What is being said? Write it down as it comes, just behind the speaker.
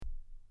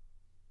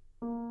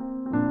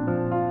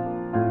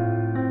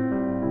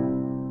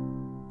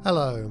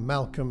Hello,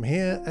 Malcolm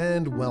here,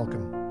 and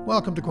welcome.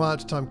 Welcome to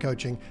Quiet Time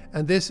Coaching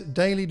and this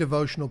daily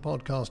devotional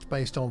podcast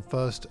based on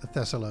 1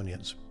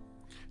 Thessalonians.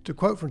 To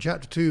quote from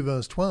chapter 2,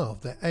 verse 12,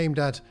 they're aimed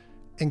at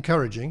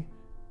encouraging,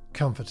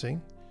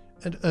 comforting,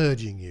 and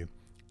urging you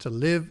to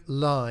live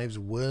lives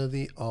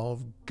worthy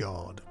of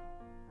God.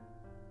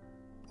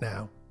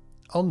 Now,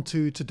 on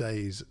to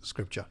today's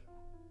scripture.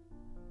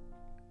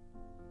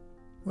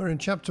 We're in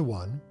chapter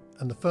 1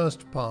 and the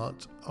first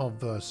part of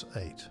verse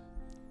 8.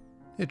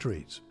 It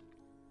reads,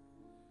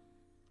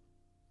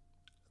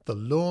 "The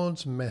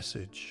Lord's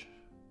message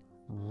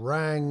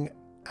rang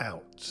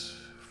out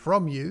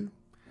from you,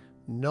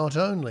 not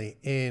only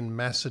in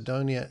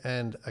Macedonia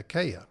and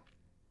Achaia.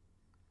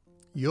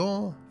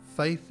 Your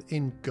faith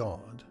in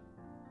God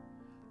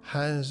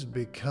has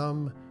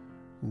become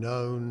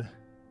known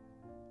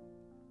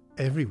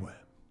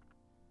everywhere."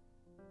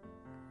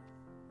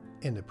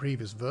 In the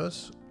previous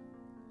verse,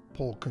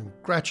 Paul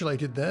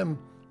congratulated them,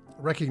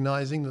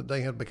 recognizing that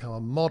they had become a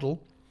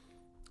model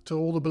to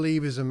all the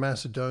believers in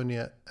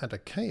Macedonia and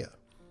Achaia.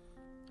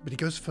 But he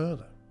goes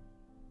further,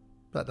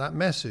 that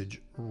message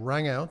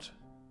rang out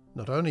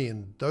not only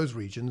in those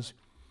regions,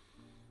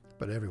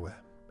 but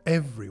everywhere.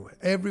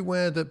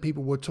 Everywhere that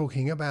people were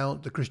talking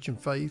about the Christian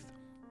faith,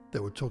 they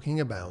were talking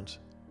about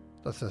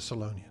the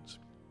Thessalonians.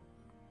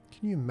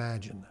 Can you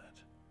imagine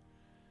that?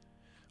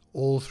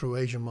 All through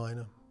Asia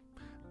Minor,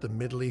 the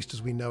Middle East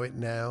as we know it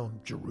now,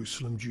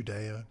 Jerusalem,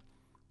 Judea,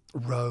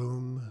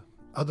 Rome,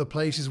 other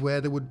places where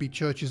there would be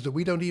churches that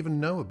we don't even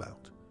know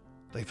about.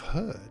 They've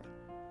heard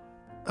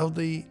of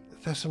the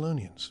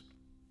Thessalonians.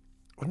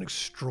 What an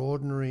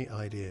extraordinary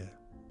idea.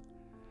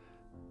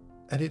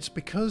 And it's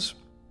because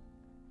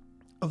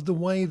of the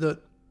way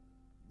that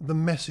the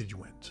message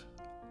went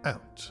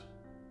out.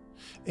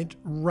 It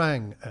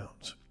rang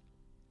out.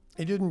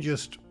 It didn't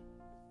just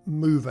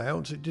move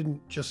out. It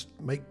didn't just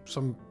make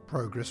some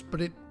progress,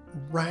 but it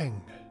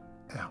rang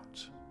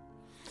out.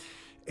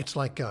 It's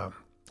like a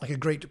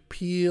great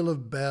peal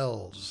of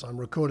bells. I'm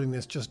recording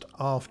this just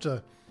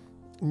after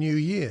New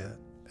Year,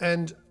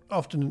 and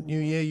after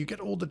New Year you get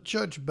all the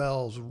church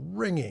bells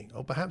ringing,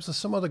 or perhaps there's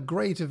some other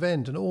great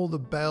event and all the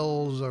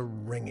bells are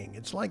ringing.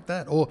 It's like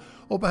that, or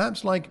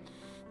perhaps like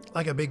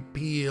a big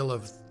peal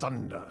of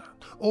thunder,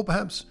 or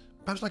perhaps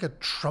like a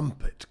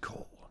trumpet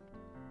call.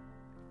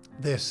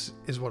 This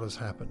is what has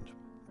happened.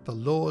 The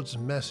Lord's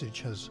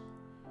message has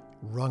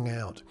rung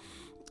out.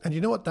 And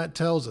you know what that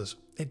tells us?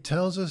 It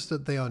tells us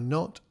that they are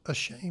not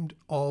ashamed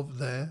of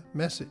their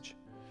message.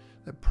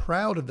 They're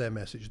proud of their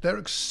message. They're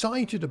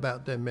excited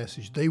about their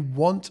message. They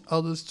want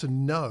others to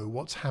know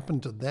what's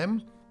happened to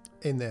them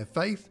in their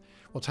faith,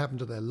 what's happened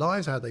to their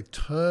lives, how they've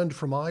turned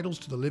from idols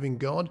to the living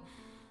God.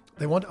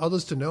 They want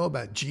others to know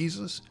about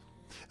Jesus.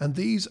 And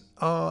these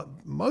are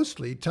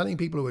mostly telling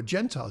people who are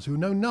Gentiles, who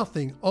know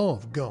nothing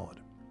of God,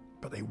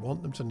 but they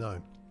want them to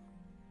know.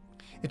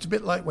 It's a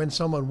bit like when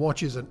someone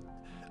watches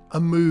a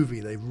movie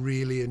they've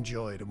really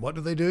enjoyed. And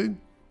what do?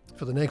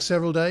 For the next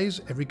several days,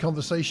 every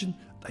conversation,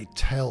 they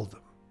tell them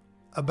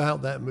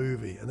about that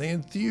movie and they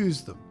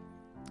enthuse them.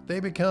 They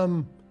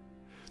become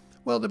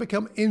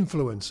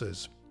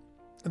influencers.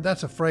 And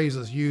that's a phrase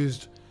that's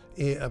used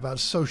about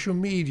social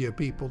media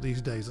people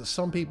these days, that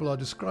some people are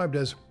described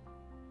as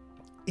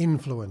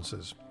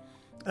influencers.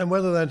 And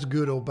whether that's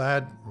good or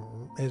bad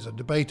is a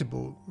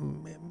debatable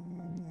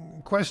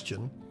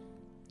question.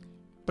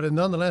 But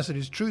nonetheless, it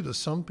is true that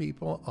some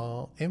people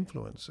are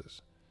influencers.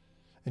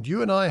 And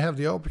you and I have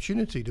the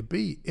opportunity to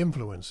be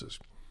influencers,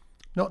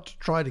 not to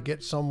try to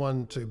get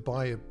someone to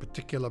buy a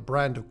particular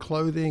brand of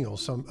clothing or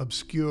some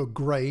obscure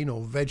grain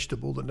or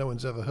vegetable that no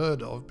one's ever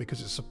heard of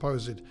because it's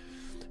supposed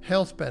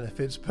health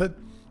benefits, but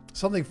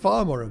something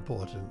far more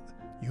important.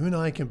 You and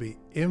I can be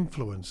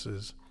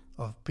influencers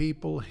of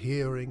people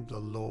hearing the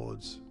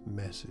Lord's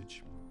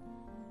message.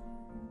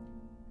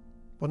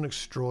 What an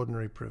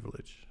extraordinary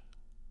privilege.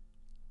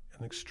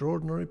 An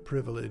extraordinary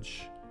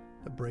privilege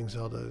that brings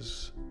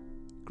others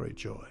great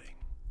joy.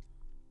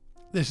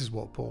 This is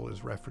what Paul is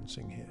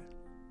referencing here.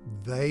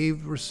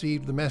 They've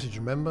received the message,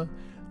 remember,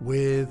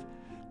 with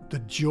the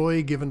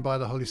joy given by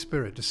the Holy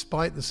Spirit,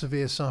 despite the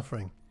severe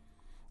suffering.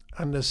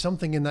 And there's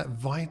something in that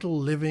vital,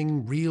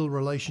 living, real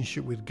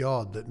relationship with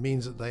God that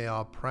means that they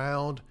are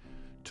proud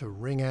to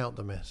ring out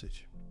the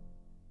message.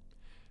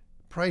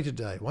 Pray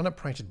today. Why not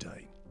pray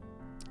today?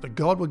 That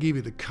God will give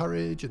you the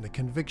courage and the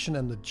conviction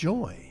and the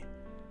joy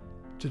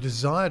to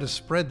desire to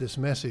spread this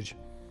message,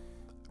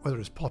 whether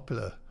it's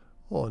popular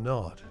or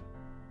not.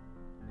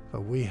 For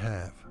we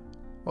have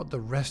what the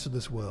rest of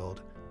this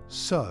world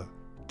so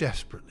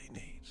desperately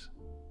needs.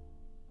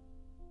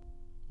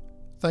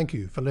 Thank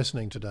you for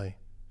listening today.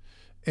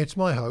 It's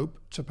my hope,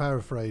 to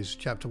paraphrase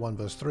chapter 1,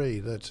 verse 3,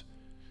 that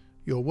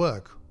your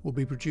work will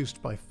be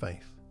produced by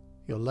faith,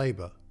 your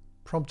labor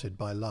prompted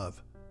by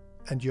love,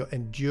 and your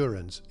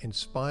endurance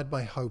inspired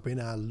by hope in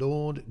our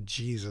Lord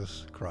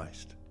Jesus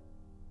Christ.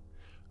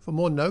 For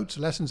more notes,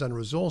 lessons and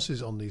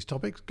resources on these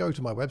topics, go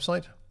to my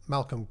website,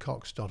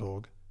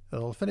 malcolmcox.org,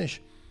 and I'll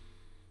finish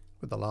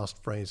with the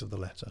last phrase of the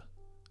letter.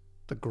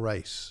 The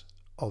grace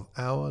of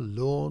our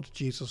Lord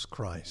Jesus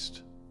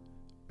Christ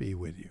be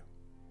with you.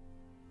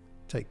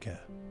 Take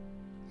care,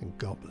 and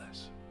God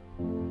bless.